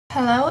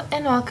Hello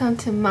and welcome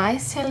to my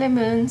Sailor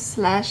Moon /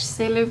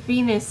 Sailor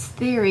Venus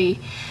theory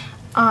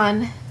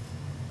on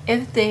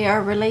if they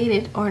are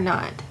related or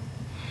not.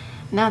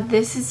 Now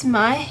this is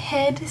my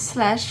head /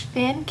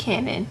 fan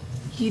canon.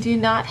 You do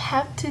not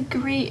have to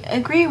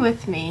agree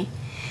with me.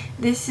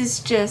 This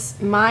is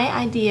just my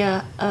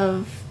idea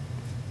of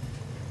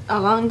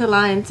along the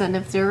lines on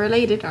if they're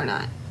related or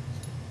not.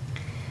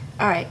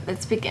 Alright,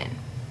 let's begin.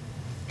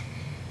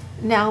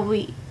 Now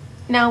we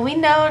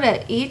know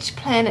that each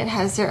planet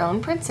has their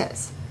own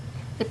princess.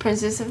 The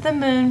princess of the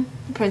moon,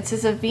 the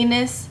princess of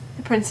Venus,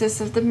 the princess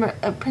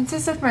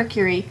of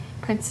Mercury,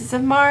 princess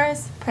of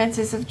Mars,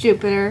 princess of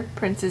Jupiter,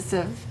 princess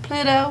of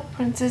Pluto,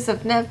 princess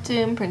of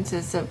Neptune,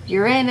 princess of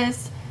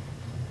Uranus,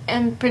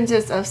 and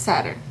princess of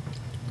Saturn.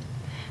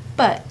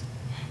 But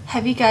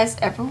have you guys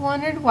ever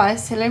wondered why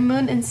Sailor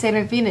Moon and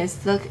Sailor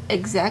Venus look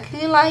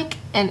exactly alike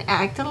and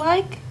act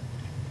alike?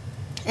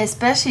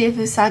 Especially if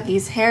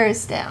Usagi's hair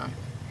is down.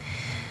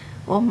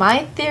 Well,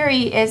 my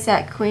theory is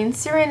that Queen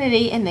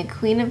Serenity and the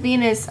Queen of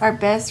Venus are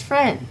best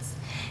friends.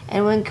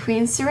 And when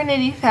Queen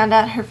Serenity found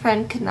out her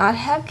friend could not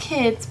have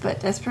kids but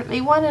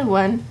desperately wanted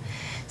one,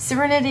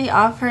 Serenity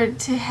offered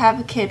to have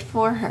a kid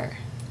for her.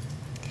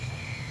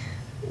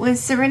 When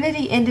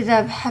Serenity ended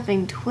up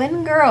having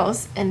twin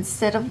girls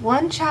instead of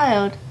one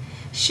child,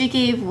 she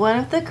gave one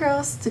of the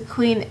girls to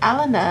Queen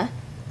Alana.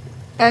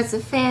 That's a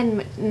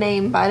fan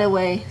name, by the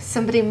way.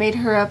 Somebody made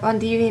her up on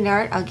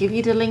DeviantArt. I'll give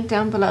you the link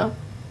down below.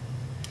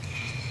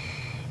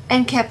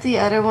 And kept the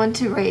other one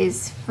to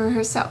raise for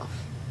herself.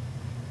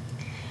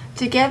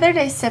 Together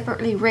they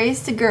separately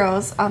raised the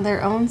girls on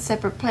their own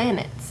separate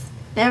planets,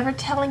 never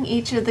telling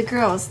each of the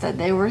girls that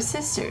they were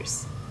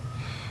sisters.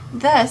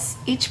 Thus,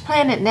 each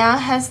planet now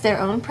has their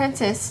own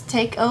princess to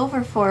take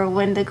over for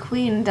when the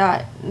queen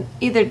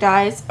either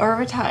dies or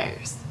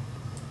retires.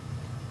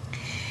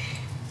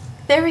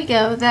 There we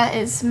go. That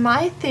is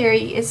my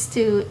theory as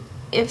to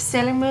if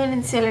Sailor Moon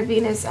and Sailor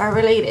Venus are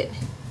related.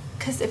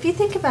 Because if you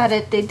think about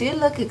it, they do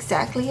look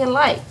exactly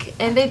alike,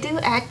 and they do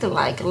act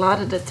alike a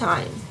lot of the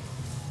time.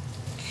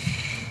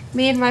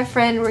 Me and my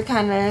friend were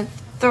kind of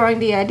throwing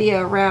the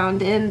idea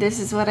around, and this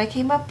is what I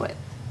came up with.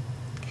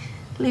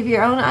 Leave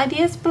your own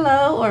ideas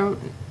below, or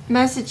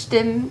message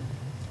them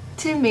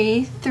to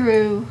me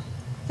through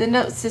the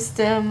note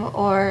system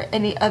or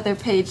any other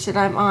page that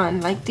I'm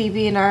on, like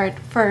DeviantArt,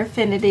 Fur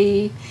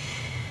Affinity,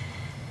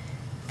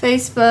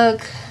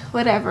 Facebook,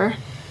 whatever.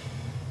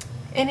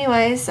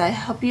 Anyways, I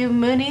hope you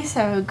Moonies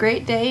have a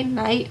great day,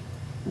 night,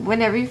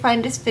 whenever you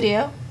find this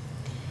video.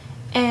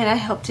 And I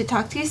hope to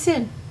talk to you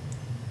soon.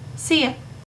 See ya!